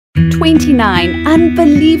29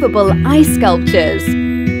 unbelievable ice sculptures.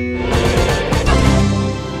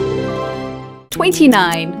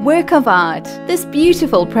 29. Work of art. This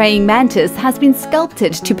beautiful praying mantis has been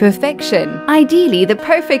sculpted to perfection. Ideally, the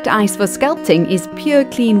perfect ice for sculpting is pure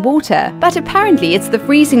clean water, but apparently it's the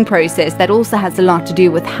freezing process that also has a lot to do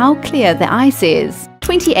with how clear the ice is.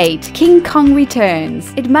 28. King Kong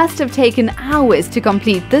returns. It must have taken hours to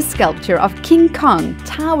complete this sculpture of King Kong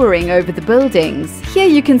towering over the buildings. Here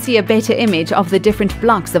you can see a better image of the different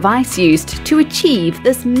blocks of ice used to achieve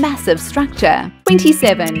this massive structure.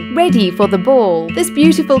 27. Ready for the ball. This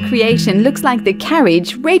beautiful creation looks like the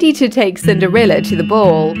carriage ready to take Cinderella to the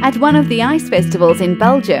ball. At one of the ice festivals in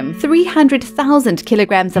Belgium, 300,000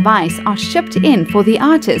 kilograms of ice are shipped in for the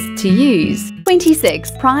artist to use.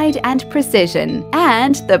 26. Pride and precision.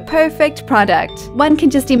 And the perfect product. One can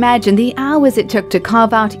just imagine the hours it took to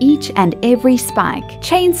carve out each and every spike.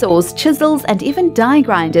 Chainsaws, chisels, and even die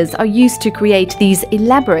grinders are used to create these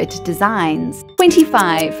elaborate designs.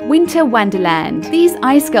 25. Winter Wonderland. These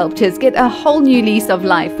ice sculptures get a whole new lease of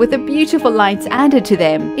life with the beautiful lights added to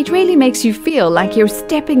them. It really makes you feel like you're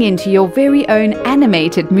stepping into your very own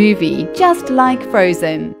animated movie, just like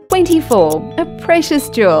Frozen. 24. A precious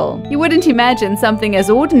jewel. You wouldn't imagine something as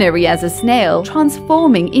ordinary as a snail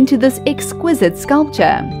transforming into this exquisite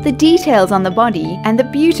sculpture. The details on the body and the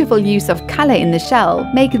beautiful use of color in the shell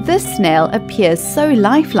make this snail appear so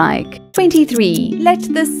lifelike. 23. Let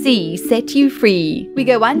the sea set you free. We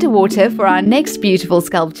go underwater for our next beautiful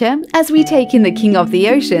sculpture as we take in the king of the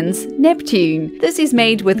oceans, Neptune. This is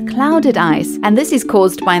made with clouded ice, and this is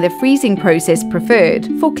caused by the freezing process preferred.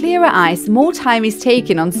 For clearer ice, more time is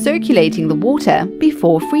taken on circulating the water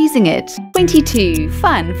before freezing it. 22.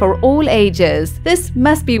 Fun for all ages. This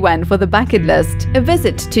must be one for the bucket list. A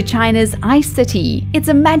visit to China's Ice City. It's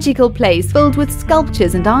a magical place filled with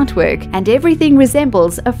sculptures and artwork, and everything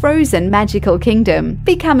resembles a frozen magical kingdom.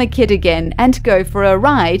 Become a kid again and go for a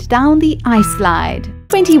ride down the ice slide.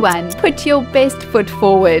 21. Put your best foot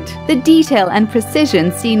forward. The detail and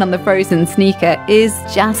precision seen on the Frozen sneaker is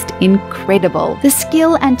just incredible. The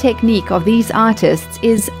skill and technique of these artists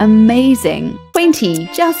is amazing. 20.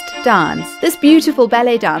 Just Dance. This beautiful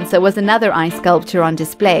ballet dancer was another ice sculpture on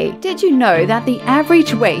display. Did you know that the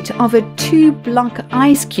average weight of a 2-block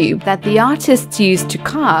ice cube that the artists used to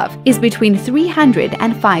carve is between 300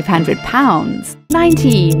 and 500 pounds?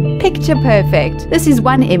 19. Picture perfect. This is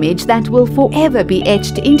one image that will forever be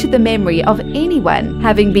etched into the memory of anyone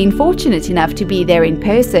having been fortunate enough to be there in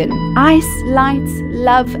person. Ice, lights,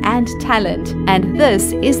 love, and talent. And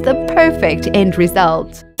this is the perfect end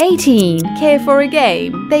result. 18. Care for a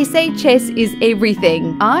game. They say chess is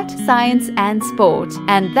everything, art, science, and sport.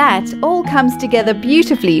 And that all comes together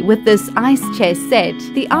beautifully with this ice chess set.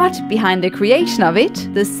 The art behind the creation of it,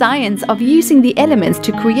 the science of using the elements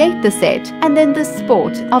to create the set, and then the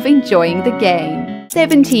sport of enjoying the game.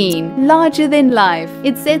 17. Larger than life.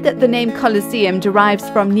 It's said that the name Colosseum derives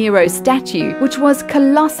from Nero's statue, which was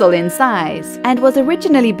colossal in size and was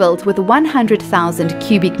originally built with 100,000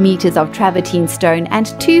 cubic meters of travertine stone and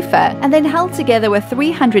tufa, and then held together with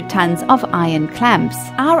 300 tons of iron clamps.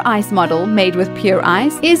 Our ice model, made with pure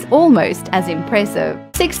ice, is almost as impressive.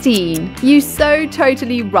 16. You so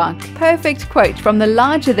totally rock. Perfect quote from the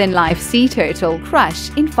larger-than-life sea turtle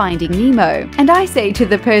Crush in Finding Nemo. And I say to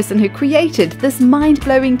the person who created this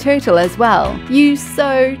mind-blowing turtle as well, you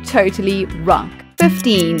so totally rock.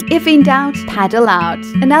 15. If in doubt, paddle out.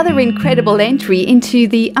 Another incredible entry into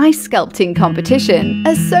the ice sculpting competition.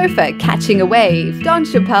 A surfer catching a wave. Don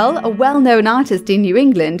Chappelle, a well-known artist in New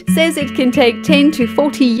England, says it can take 10 to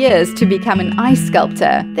 40 years to become an ice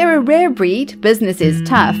sculptor. They're a rare breed. Business is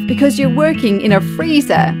tough because you're working in a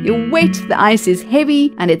freezer. You're wet, the ice is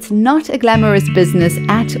heavy, and it's not a glamorous business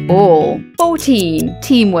at all. 14.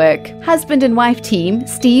 Teamwork. Husband and wife team,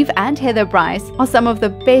 Steve and Heather Bryce, are some of the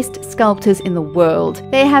best sculptors in the world.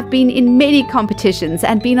 They have been in many competitions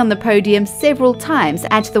and been on the podium several times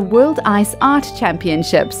at the World Ice Art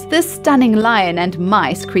Championships. This stunning lion and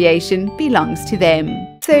mice creation belongs to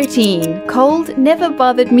them. 13. Cold never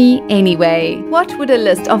bothered me anyway. What would a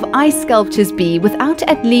list of ice sculptures be without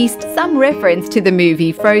at least some reference to the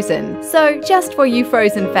movie Frozen? So, just for you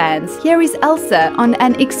Frozen fans, here is Elsa on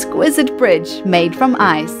an exquisite bridge made from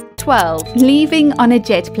ice. 12. Leaving on a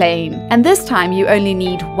jet plane. And this time you only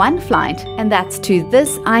need one flight, and that's to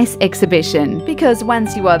this ice exhibition, because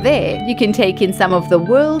once you are there, you can take in some of the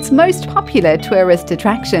world's most popular tourist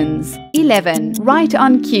attractions. 11. Right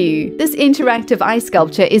on cue. This interactive ice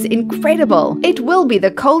sculpture is incredible. It will be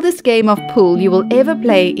the coldest game of pool you will ever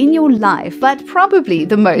play in your life, but probably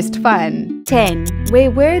the most fun. 10.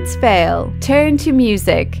 Where words fail, turn to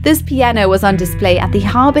music. This piano was on display at the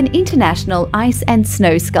Harbin International Ice and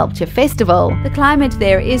Snow Sculpture Festival. The climate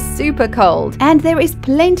there is super cold, and there is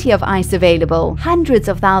plenty of ice available. Hundreds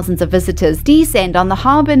of thousands of visitors descend on the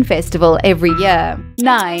Harbin Festival every year.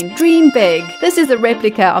 9. Dream big. This is a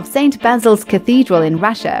replica of St. Basil's Cathedral in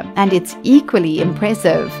Russia, and it's equally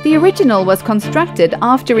impressive. The original was constructed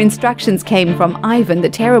after instructions came from Ivan the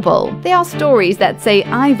Terrible. There are stories that say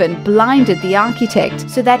Ivan blinded the architect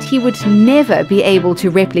so that he would never be able to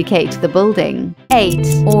replicate the building.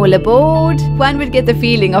 8. All aboard! One would get the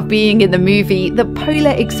feeling of being in the movie The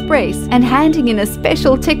Polar Express and handing in a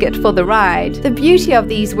special ticket for the ride. The beauty of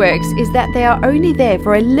these works is that they are only there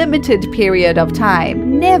for a limited period of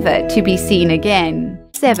time, never to be seen again.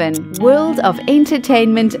 7. World of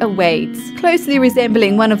Entertainment awaits. Closely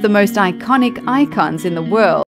resembling one of the most iconic icons in the world,